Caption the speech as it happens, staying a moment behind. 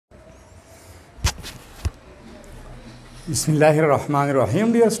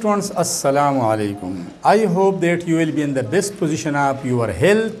Bismillahirrahmanirrahim. Dear students, Assalamu alaikum. I hope that you will be in the best position of your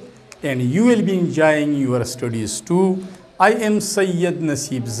health and you will be enjoying your studies too. I am Sayyid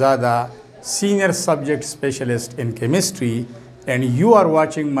Nasib Zada, Senior Subject Specialist in Chemistry, and you are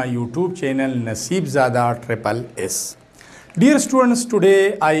watching my YouTube channel Nasib Zada Triple S. Dear students,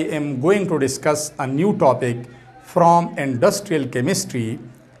 today I am going to discuss a new topic from industrial chemistry,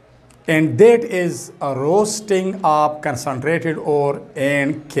 and that is a roasting of concentrated ore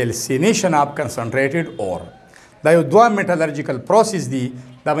and calcination of concentrated ore. دا یو دوه metallurgical process دی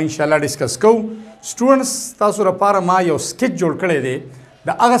دا به انشاءالله ډسکس کوو. سټوډنټس تاسو لپاره ما یو سکیچ جوړ کړی دی. د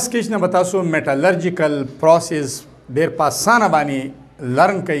هغه سکیچ نه به تاسو metallurgical process ډېر په اسانه باندې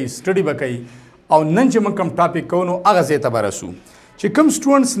لرن کوئ، سټډي به کوئ، او نن چې موږ کوم ټاپک کوو نو هغه ځای ته به رسو. چې کوم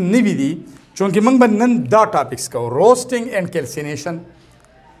سټوډنټس نوي دي چونکې موږ به نن دا ټاپکس کوو، روسټینګ اینډ کیلسینیشن.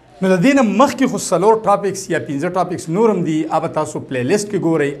 نو د دې نه مخکې خو څلور ټاپکس یا 15 ټاپکس نور هم دي، هغه تاسو پلی لیست کې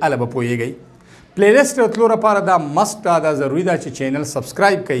ګورئ، هله به پوهیږئ. پلی لیست ته تلو لپاره دا مسټ ده، دا ضروري ده چې چینل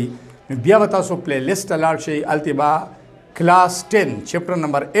سبسکرایب کړئ. نو بیا به تاسو پلی لیست ته لاړ شئ، هلته به کلاس 10 چپټر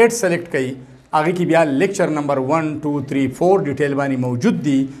نمبر 8 سلیکټ کړئ. هغې کې بیا لیکچر نمبر 1 2 3 4 ډیټیل باندې موجود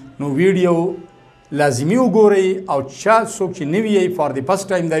دي. نو ویډیو لازمي وګورئ، او چا څوک چې نوي یې فار د فرست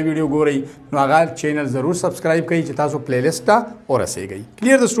ټایم دا ویډیو ګورئ نو هغه چینل ضرور سبسکرایب کړئ چې تاسو پلی لیست ته ورسیږئ.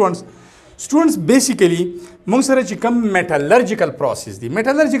 کلیر د سټوډنټس بیسیکلی موږ سره چې کوم میټالرجیکل پروسس دی،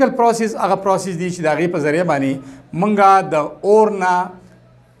 میټالرجیکل پروسس هغه پروسس دی چې د هغې په ذریعه باندې موږ د اور نه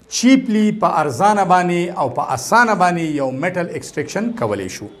چیپلی په ارزانه باندې او په اسانه باندې یو میټل ایکسټریکشن کولی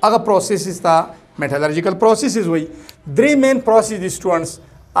شو. هغه پروسسز ته میټالرجیکل پروسسز وایي. درې مین پروسس دي سټوډنټس.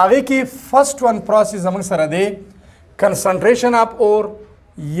 هغې کې فرسټ ون پروسس زموږ سره دی کنسنټریشن آف اور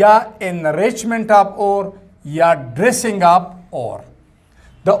یا انریچمنٹ آف اور یا ډریسنګ آف اور.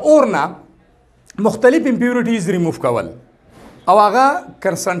 د اور نه مختلف امپیورټیز ریموف کول او هغه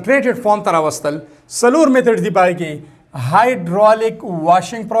کنسنټریټډ فارم ته راوستل. څلور میتھډ دي پای کې: هایډرالک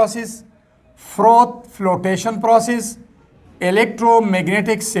واشنګ پروسس، فروت فلوټیشن پروسس،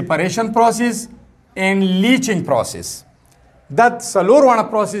 الکترومیګنیټک سیپریشن پروسس اینڈ لیچنګ پروسس. دا څلور وانه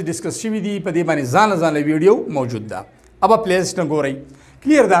پروسس ډسکس شوي دي، په دې باندې ځانله ځانله ویډیو موجود ده. اب پلی لیست نه ګورئ.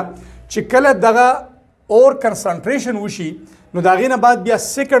 کلیر ده چې کله دغه اور کنسنټریشن وشي نو د هغې نه بعد بیا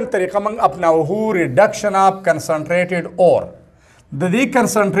سیکنډ طریقه موږ اپناوهو، ریډکشن آف کنسنټریټډ اور. د دې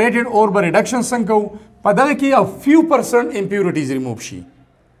کنسنټریټډ اور به ریډکشن څنګه کوو؟ په دغه کې یو فیو پرسنټ امپیورټیز ریموف شي،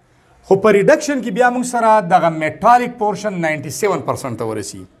 خو په ریډکشن کې بیا موږ سره دغه میټالیک پورشن 97% ته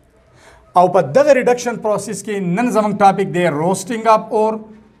ورسي. او په دغه ریډکشن پروسس کې نن زموږ ټاپک دی روسټینګ اف اور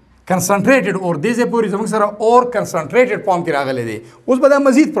کنسنټریټډ اور. دې ځای پورې زموږ سره اور کنسنټریټډ فارم کې راغلی دی. اوس به دا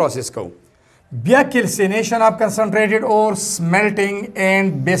مزید پروسس کوو. بیا کیلسینیشن آف کنسنټریټډ اور، سمیلټینګ اینڈ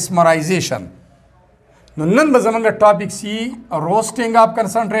بیسمرایزیشن. نو نن به زموږ ټاپک سی روسټینګ آف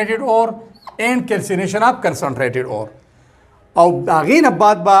کنسنټریټډ اور اینڈ کیلسینیشن آف کنسنټریټډ اور. او د هغې نه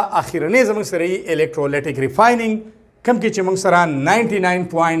بعد به اخرنی زموږ سره یي الکترولیټک ریفایننګ، کم کې چې موږ سره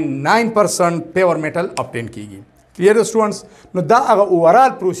 99.9% پیور میټل اپټین کیږي. کلیر د سټوډنټس؟ نو دا هغه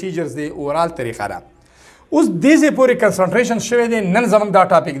اوورال پروسیجرز دی، اوورال طریقه ده. اوس دې ځای پورې کنسنټریشن شوی دی، نن زموږ دا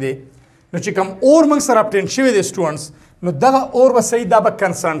ټاپک دی. نو چې کوم اور موږ سره اپټین شوی دی سټوډنټس، نو دغه اور به صحیح دا به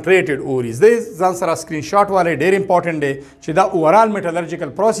کنسنټریټډ اور وي. زه ځان سره سکرین شاټ والی ډېر امپورټنټ دی چې دا اوورال میټالرجیکل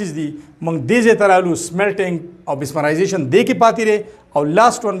پروسس دی. موږ دې ځای ته رالو، سمیلټینګ او بیسمرایزیشن دې کې پاتې دی، او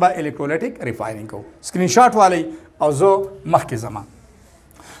لاست ون به الکترولیټک ریفایننګ کوو. سکرین شاټ والی او زه مخکې ځم.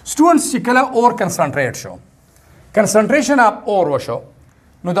 سټوډنټس چې کله اور کنسنټریټ شو، کنسنټریشن اف اور وشو،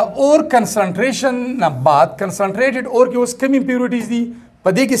 نو د اور کنسنټریشن نه بعد کنسنټریټډ اور کې اوس کم امپیورټیز دي؟ په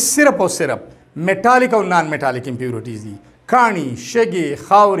دې کې صرف او صرف میټالیک او نان میټالیک امپیورټیز دي. کاڼي، شګې،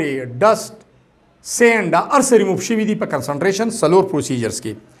 خاورې، ډسټ، سینډ، دا هر څه ریموف شوي دي په کنسنټریشن څلور پروسیجرز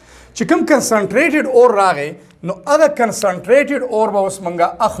کې. چې کوم کنسنټریټډ اور راغی نو هغه کنسنټریټډ اور به اوس موږ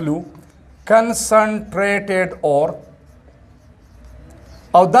اخلو، کنسنټریټډ اور،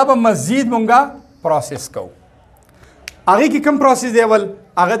 او دا به مزید مونږه پروسس کوو. هغې کې کوم پروسس دی؟ اول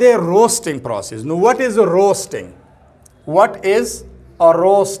هغه دی روسټینګ پروسس. نو وٹ از روسټینګ؟ وٹ از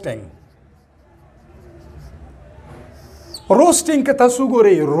روسټینګ؟ روسټینګ که تاسو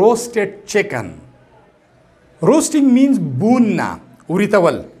ګورئ، روسټډ چکن. روسټینګ مینز بوننا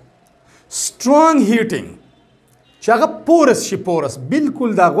وریتول، سټرانګ هیټینګ چې هغه پورس شي. پورس بالکل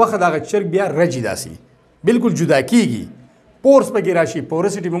دا غوښه دغه چرګ بیا رجي داسې بالکل جدا کیږي، پورس پکې راشي.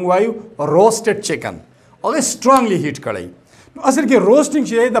 پورسټي موږ وایو روسټډ چکن. هغه سټرانګلی هیټ کړی. نو اصل کې روسټینګ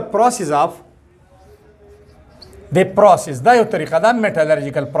چې دی د پروسس آف د پروسس دا یو طریقه ده،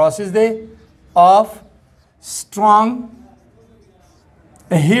 میټالرجیکل پروسس دی آف سټرانګ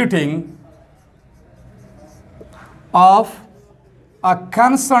heating of a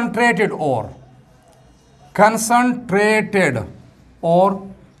concentrated ore. Concentrated ore.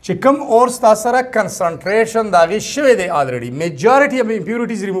 چې کوم اور ستا سره concentration د هغې شوی دی already. Majority of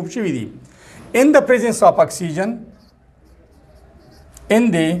impurities remove شوي دي. In the presence of oxygen.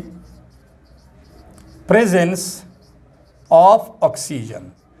 In the presence of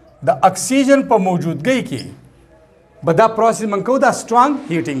oxygen. د oxygen په موجودګۍ کې به دا process من کوو دا strong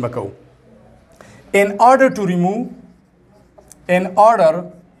heating به کوو. In order to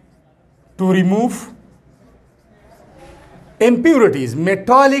remove impurities,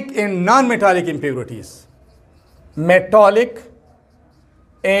 metallic and non-metallic impurities. Metallic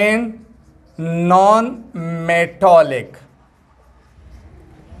and non-metallic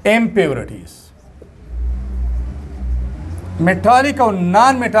impurities. Metallic or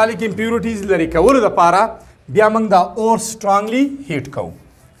non-metallic impurities لري کولو دپاره بیا موږ دا اور strongly heat کوو.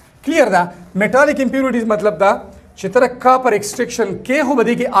 کلیر ده؟ metallic impurities مطلب دا چې ته د copper extraction کې خو به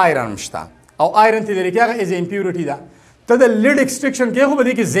دې کې iron شته او iron ته لري کې هغه as a impurity ده. ته د lead extraction کې خو به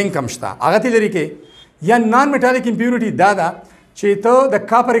دې کې zinc هم شته هغه ته لري کې یا non-metallic impurity دا ده چې ته د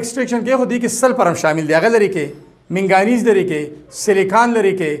copper extraction کې خو دې کې sulfur هم شامل دی هغه لري کې منګانیز لري کې silicon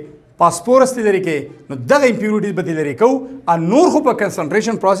لري کې phosphorus لري کې نو دغه impurities به دې لري کوو او نور خو په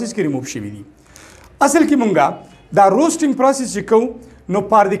concentration process کې remove شوي دي. اصل کې مونږه دا roasting process چې کوو no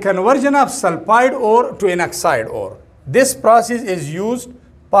for the conversion of sulfide ore to an oxide ore. This process is used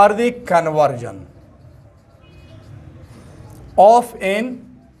for the conversion of a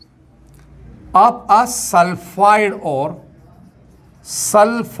sulfide ore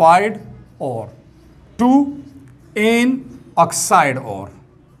to an oxide ore.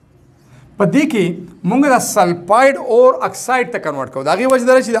 په دې کې موږ د sulfide ore oxide ته کنورټ کوو. د هغې وجه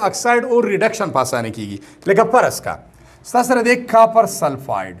دا چې د oxide ore reduction په اسانه کېږي. لکه فرض کا ستا سره دی کاپر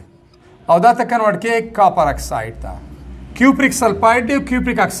سلفاید او دا ته کنورټ کې کاپر اکساید ته کیوپریک سلفاید دی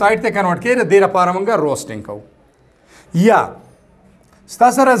کیوپریک اکساید ته کنورټ کې د دې لپاره موږ روسټینګ کوو. یا ستا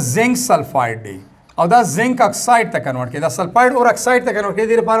سره زنک سلفاید دی او دا زنک اکساید ته کنورټ کې دا سلفاید اور اکساید ته کنورټ کې د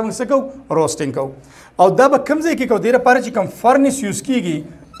دې لپاره موږ څه کوو روسټینګ کوو. او دا به کوم ځای کې کوو د دې لپاره چې کوم فرنس یوز کېږي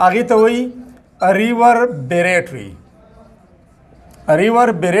هغې ته وایي ریوربریټري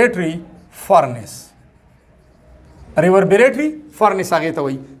فرنس. ریوربریټري فرنس هغې ته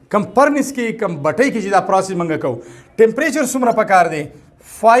وایي. کم فرنس کې کم بټۍ کې چې دا پروسس موږ کوو ټمپریچر څومره پکار دی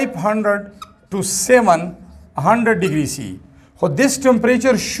 500 to 700 degree C. خو this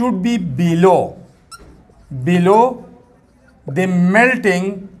temperature should be below the melting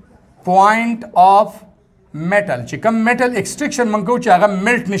point of metal. چې کم metal extraction موږ کوو چې هغه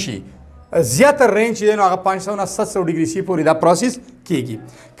melt نشي زیاتر رینج چې دی نو هغه 500 نه 700 ډګري سی پورې دا پروسس کیږي.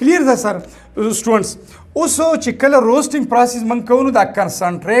 کلیر ده سر سټوډنټس؟ اوس چې کله روسټینګ پروسس موږ کوو نو دا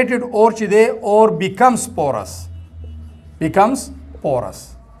کنسنټریټډ اور چې دی اور بیکمز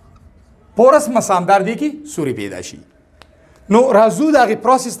پورس مسامدار دی کی سوري پیدا شي. نو راځو د هغې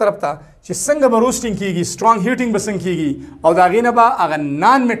پروسس طرف ته چې څنګه به روسټینګ کیږي سټرانګ هیټینګ به څنګه کیږي او د هغې نه به هغه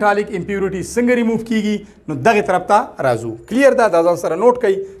نان میټالیک امپیورټي څنګه ریموف کیږي نو دغې طرف ته راځو. کلیر ده؟ دا ځان سره نوٹ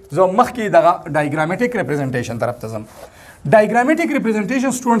کوئ. زه مخکې دغه ډایګرامیټک ریپرزنټیشن طرف ته ځم. ډایګرامیټک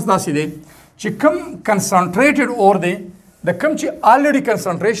ریپرزنټیشن سټوډنټس داسې دی چې کوم کنسنټریټډ اور دی د کوم چې آلریډي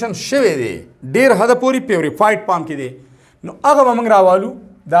کنسنټریشن شوی دی ډېر حده پورې پیوریفاید پام کې دی نو هغه به موږ راوالو.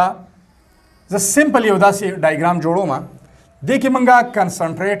 دا زه سمپل یو داسې ډایګرام جوړوم دې کې موږ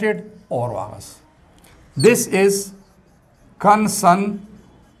کنسنټریټډ اور واغست. This is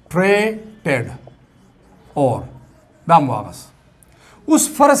concentrated ore. دا مو واغست. اوس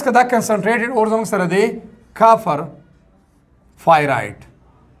فرض که دا کنسنټریټډ اور زموږ سره دی کافر فایرایټ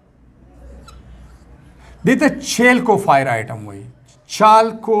دې ته چیلکو فایرایټ هم وایي.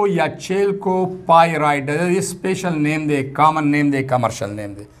 چالکو یا چیلکو پایرایټ د دې سپیشل نیم دی کامن نیم دی کمرشل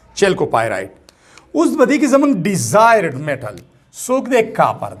نیم دی چیلکو پایرایټ. اوس به دې کې زموږ ډیزایرډ میټل څوک دی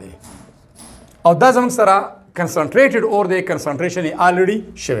کاپر دی او دا زموږ سره کنسنټریټډ اور دی کنسنټریشن یې آلریډي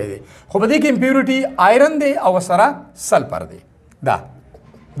شوی دی خو په دې کې امپیورټي آیرن دی او سره سلفر دی.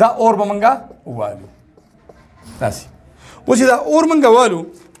 دا اور به موږ والو داسې. اوس چې دا اور موږ والو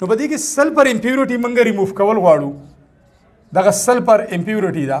نو په دې کې سلفر امپیورټي موږ ریموف کول غواړو. دغه سلفر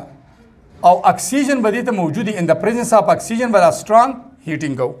امپیورټي ده او اکسیجن به دې ته موجود دی. ان د پریزنس اف اکسیجن به دا سټرانګ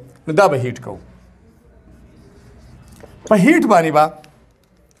هیټینګ کوو نو دا به هیټ کوو. په هیټ باندې به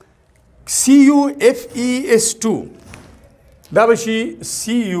CuFeS2 دا به شي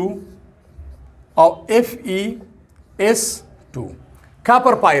Cu او FeS2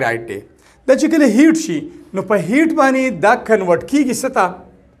 کاپر پایرایټ دی. دا چې کله هیټ شي نو په هیټ باندې دا کنورټ کیږي څه ته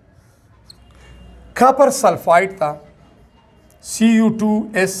کاپر سلفایډ ته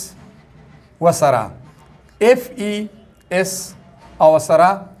Cu2S وسره FeS او سره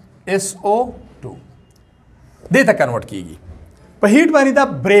SO2 دې ته کنورټ کیږي په هیټ باندې دا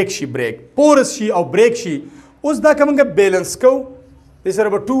بریک شي بریک پورس شي او بریک شي اوس دا کومه بیلانس کو دې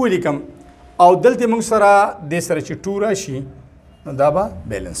سره به 2 ولیکم او دلته موږ سره دې سره چې 2 راشي نو دا به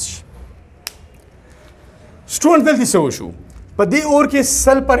بیلانس شي سټوډنټ دلته څه وشو په دې اور کې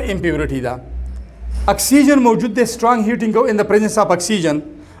سلفر امپیورټي ده اکسیجن موجود دی سترانګ هیټینګ کو ان د پریزنس اف اکسیجن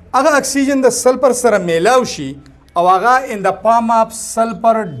هغه اکسیجن د سلفر سره میلاو شي او هغه ان د فارم اف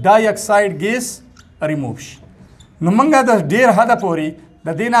سلفر ډای اکساید ګیس ریموو شي نو موږ د ډیر حد پورې د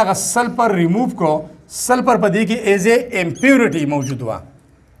دې نه هغه سلفر ریموو کو سلفر په دې کې ایز ا امپیورټي موجود و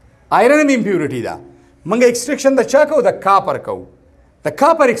آیرن امپیورټي ده موږ ایکسټریکشن د چا کو د کاپر کو د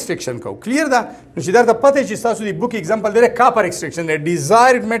کاپر ایکسټریکشن کو کلیر ده نو چې درته پته چې تاسو دی بوک ایگزامپل دی کاپر ایکسټریکشن دی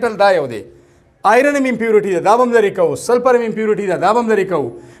ډیزایرډ میټل دا یو دی آیرن امپیورټي ده دا هم لري کو سلفر امپیورټي ده دا هم لري کو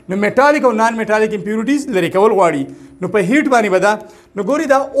نو میټالیک او نان میټالیک امپیورټیز لري کول غواړي نو په هیټ باندې بدا نو ګوري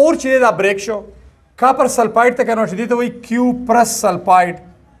دا اور چې دا بریک شو کاپر سلفاید ته کنورټ دي ته وای کیوپرس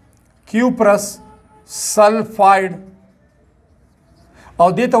سلفاید او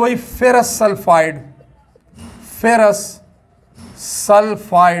دې ته وای فرس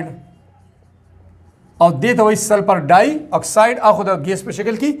سلفاید او دې ته وای سلفر ډای اکساید اخو د ګیس په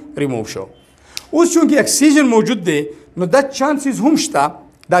شکل کې ریموو شو اوس چونکې اکسیجن موجود دی نو دا چانسز هم شته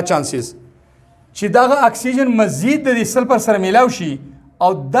دا چانسز چې دغه اکسیجن مزید د سلفر سره میلاو شي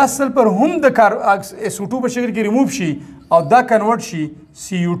او دا سلفر هم د SO2 په شکل کې ریموو شي او دا کنورټ شي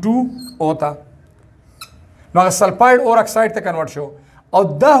Cu2 اوته نو هغه سلفاید اور اکساید ته کنورټ شو او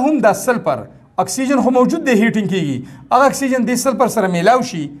دا هم د سلفر اکسیجن خو موجود دی هیټینګ کیږي هغه اکسیجن د سلفر سره میلاو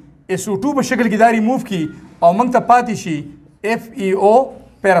شي SO2 په شکل کې دا ریموو کی او موږ ته پاتې شي FeO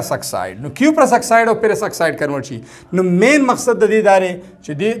پیرس اکساید نو کیوپرس اکساید او پیرس اکساید کنورټ شي نو مین مقصد د دې داري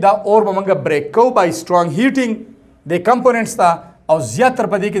چې دا اور به موږ بریک کو بای سترونګ هیټینګ د کمپوننټس تا او زیاتره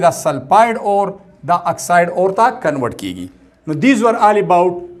په دې کې دا سلفاید اور دا اکساید اور ته کنورټ کیږي نو دیز ور آل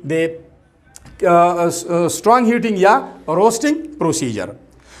اباؤٹ د سترونګ هیټینګ یا روسټینګ پروسیجر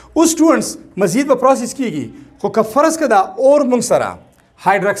اوس سټوډنټس مزید په پروسس کیږي خو که فرض کړه اور موږ سره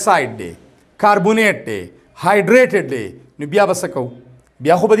هایدروکساید دی کاربونیټ دی هایډریټډ دی نو بیا به څه کوو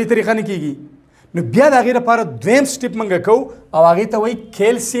بیا خو به دې طریقه نه کیږي نو بیا د هغې لپاره دویم سټپ موږ کوو او هغې ته وایي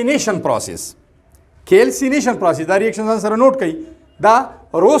کیلسینیشن پروسس دا ریاکشن ځان سره نوٹ کړئ دا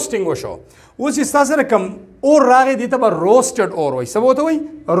روسټینګ وشو اوس چې ستا سره کوم اور راغی دې ته به روسټډ اور وایي څه به ورته وایي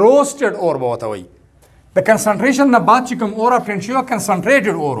روسټډ اور به ورته وایي د کنسنټریشن نه بعد چې کوم اور ابټین شوی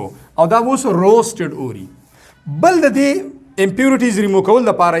کنسنټریټډ اور او دا اوس روسټډ اوري بل د دې امپیورټیز ریموو کول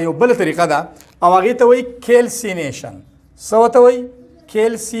لپاره یو بله طریقه ده او هغې ته وایي کیلسینیشن څه ورته وایي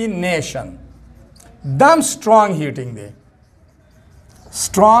کیلسینیشن دام سترونګ هیټینګ دی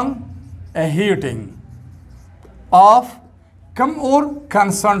سترونګ هیټینګ آف کم اور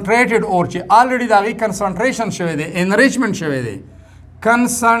کنسنټریټډ اور چې آلریډي د هغې کنسنټریشن شوی دی انریچمنټ شوی دی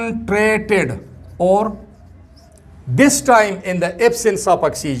کنسنټریټډ اور this time in the absence of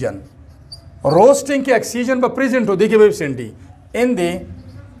oxygen roasting के oxygen पर present हो देखिए absent ही in the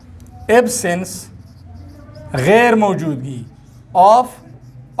absence गैर मौजूदगी of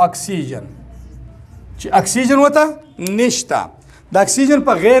oxygen oxygen होता निश्ता the oxygen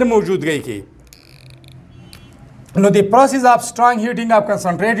पर गैर मौजूदगी की no the process of strong heating of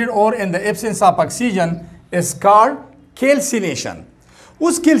concentrated ore in the absence of oxygen is called calcination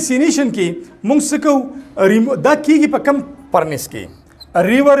उस कैल्सिनेशन की मुंग सको दा की पर कम फर्नेस के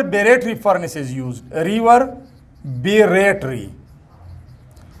reverberatory furnace is used reverberatory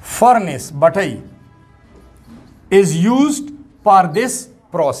furnace बटई is used for this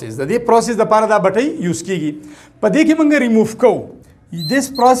process the process the पार दा बटई यूज कीगी पदे की मंग रिमूव को this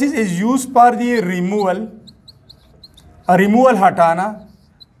process is used for the removal हटाना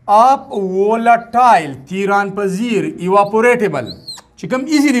ऑफ वोलेटाइल तीरान पजीर इवापोरेटेबल چې کوم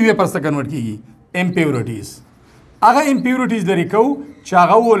ایزیلی ویپرز ته کنورټ کیږي امپیورټیز هغه امپیورټیز لري کو چې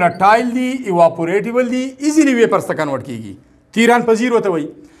هغه وولټایل دي ایواپوریټیبل دي ایزیلی ویپرز ته کنورټ کیږي تیران پذیر وته وي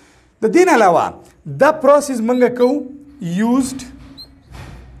د دین علاوه دا پروسس منګه کو یوزډ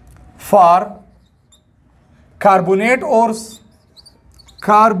فار کاربونیټ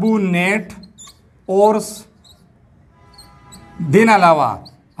اورز دین علاوه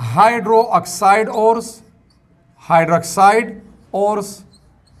هایدروکساید ores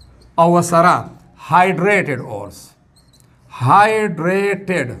او سره hydrated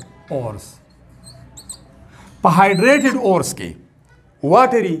ores په hydrated ores کې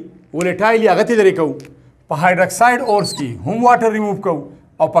واټري ولیټایل هغه ته لري کو په هایدروکساید اورز کې هم واټر ریموو کو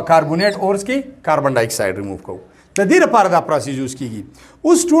او په کاربونیټ اورز کې کاربن ډای اکساید ریموو کو د دې لپاره دا پروسس یوز کیږي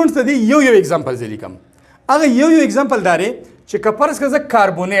اوس سټوډنټس ته یو ایگزامپل لیکم هغه یو اگزامپل داري چې کپرس که زه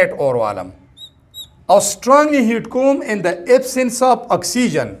کاربونیټ اور والم او strongly heat کوم in the absence of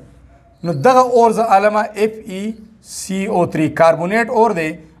oxygen نو دغه اور زه علمه FeCO3 کاربونیټ اور دی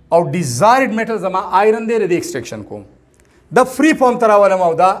او desired metal زما آیرن دی د ایکسټریکشن کوم دا فری فارم ته راولم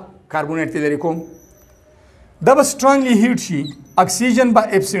او دا کاربونیټ ته لري کوم دا به strongly heat شي اکسیجن به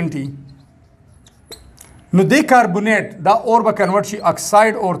absent نو دی کاربونیټ دا اور به کنورټ شي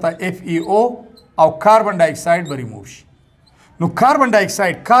اکساید اور ته FeO او کاربن ډای اکساید به ریموو شي نو کاربن ډای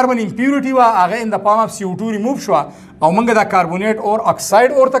اکساید کاربن امپیورټي وا هغه ان د فارم اف CO2 ریموو شو او موږ دا کاربونیټ اور اکساید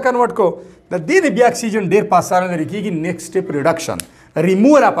اور ته کنورټ کو د دې بیا اکسیجن ډیر پاسانه لري کیږي نیکسټ سټپ ریډکشن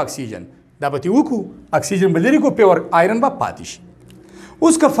ریموول اف اکسیجن دا به وکړو اکسیجن بلری کو پیور آیرن با پاتې شي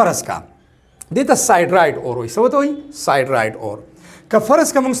اوس کا فرض کا دته سایډرایډ اور وي څه وته وي سایډرایډ اور کا فرض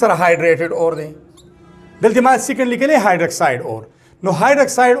کا موږ سره هایډریټډ اور دی دلته ما سیکنډ لیکلې هایدروکساید اور نو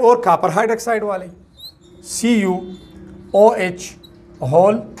هایدروکساید اور کاپر هایدروکساید والے CuOH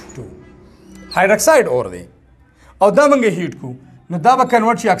هول 2 هایدروکساید اور دی او دا موږ هیټ کو نو دا به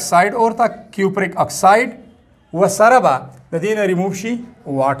کنورټ شي اکساید اور ته کیوپریک اکساید و سره به د دې نه ریموو شي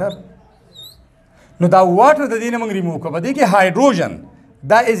واټر نو دا واټر د دې نه موږ ریموو کوو په دې کې هایدروجن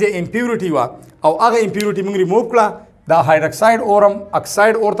دا از ا امپیورټي وا او هغه امپیورټي موږ ریموو کړه دا هایدروکساید اورم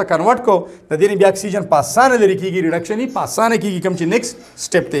اکساید اور ته کنورټ کو د دې نه بیا اکسیجن په اسانه لري کیږي ریډکشن یې په اسانه کیږي کوم چې نیکسټ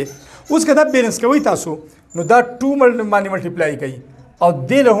سټپ ته اوس کدا بیلنس کوي تاسو نو دا 2 باندې ملټیپلای کوي او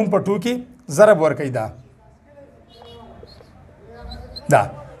دې له هم په 2 کې ضرب ور کوي دا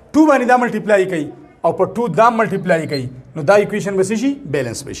 2 باندې دا ملټیپلای کوي او په 2 دا ملټیپلای کوي نو دا ایکویشن به شي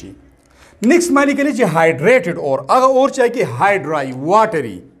بیلنس به شي نیکسټ معنی کوي چې هایډریټډ اور هغه اور چې کې هایډرای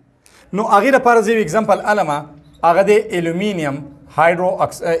واټری نو هغه لپاره زه ایگزامپل علما هغه د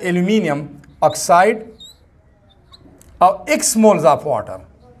الومینیم اکساید او x moles of water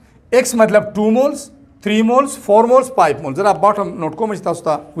x مطلب 2 moles 3 moles 4 moles 5 moles زرا باټم نوٹ کوم چې تاسو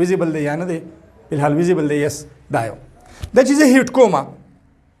ته ویزیبل دی یا نه دی بلحال ویزیبل دی یس دا یو دا چیز هیټ کوما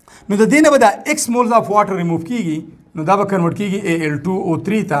نو د دینه به دا x moles of water ریموو کیږي نو دا به کنورټ کیږي Al2O3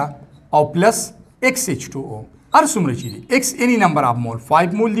 ته او پلس XH2O هر څومره چې دی x any number of mole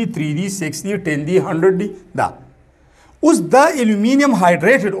 5 mole دی 3 دی 6 دی 10 دی 100 دی دا اوس دا الومینیم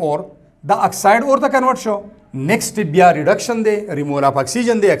هایډریټډ اور دا اکساید اور ته کنورټ شو نیکسټ بیا ریډکشن دی ریموول اف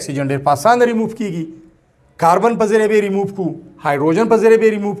اکسیجن دی اکسیجن ډیر په اسانه ریموو کیږي کاربن په ذریعه به ریموو کو هایدروجن په ذریعه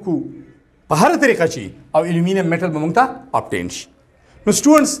به ریموو کو په هر طریقه چی او الومینیم میټل به موږ ته ابټین شي نو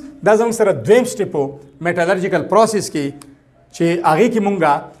سټوډنټس دا زموږ سره دویم سټیپ میټالرجیکل پروسس کې چې هغه کې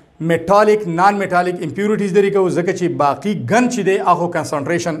مونږه میټالیک نان میټالیک امپیورټیز لري کو ځکه چې باقی ګن چې دی هغه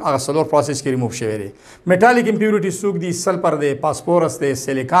کنسنټریشن هغه سلور پروسس کې ریموو شوی دی میټالیک امپیورټیز څوک دي سلفر دی فاسفورس دی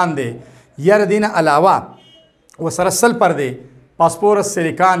سیلیکان دی یا د دې نه علاوه وسره سلفر دی فاسفورس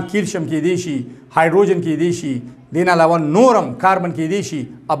سیلیکان کیلشیم کې دی شي هایدروجن کې دی شي دین علاوه نورم کاربن کې دی شي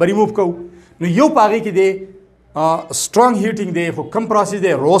اب ریموو کو نو یو پاغي کې دی strong heating دی خو کم پروسس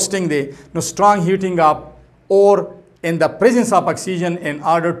دی روسټینګ دی نو strong heating of ore in the presence of oxygen in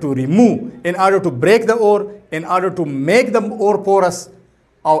order to remove, in order to break the ore, in order to make the ore porous,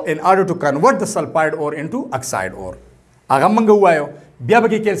 or in order to convert the sulfide ore into oxide ore. هغه موږ وایو بیا به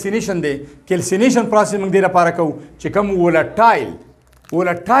کې کیلسینیشن دی کیلسینیشن پروسس موږ ډیره پاره کوو چې کوم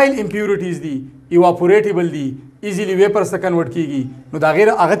وولټایل امپیورټیز دي ایواپوریټیبل دي ایزیلی ویپرز ته کنورټ کیږي نو دا غیر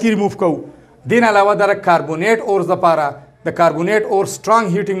هغه تی ریموو کوو دین علاوه دا کاربونیټ اورز لپاره د کاربونیټ اور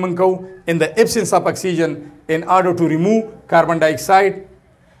strong heating موږ کوو in the absence of oxygen in order to remove carbon dioxide.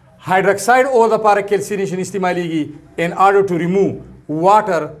 Hydroxide ore لپاره calcination استعمالیږي in order to remove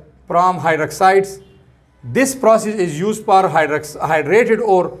water from hydroxides. This process is used for hydrated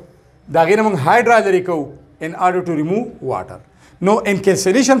ore. دا غیر موږ hydra لري کوو in order to remove water. Now in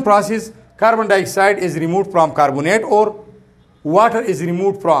calcination process carbon dioxide is removed from carbonate ore, water is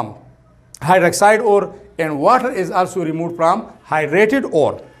removed from hydroxide ore and water is also removed from hydrated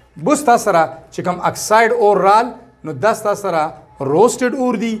ore. بس تا سره چې کوم اکساید اور رال نو داس تا سره روسټډ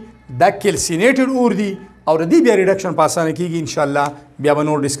اور دی دا کیلسینیټډ اور دی او د دې بیا ریډکشن په اسانه کیږي ان شاء الله بیا به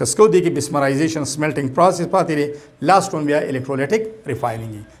نور ډیسکس کوو د کې بسمرایزیشن سملټینګ پروسس پاتې لري لاست ون بیا الکترولیټک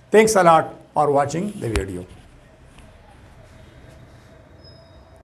ریفاینینګ. Thanks a lot for watching the video.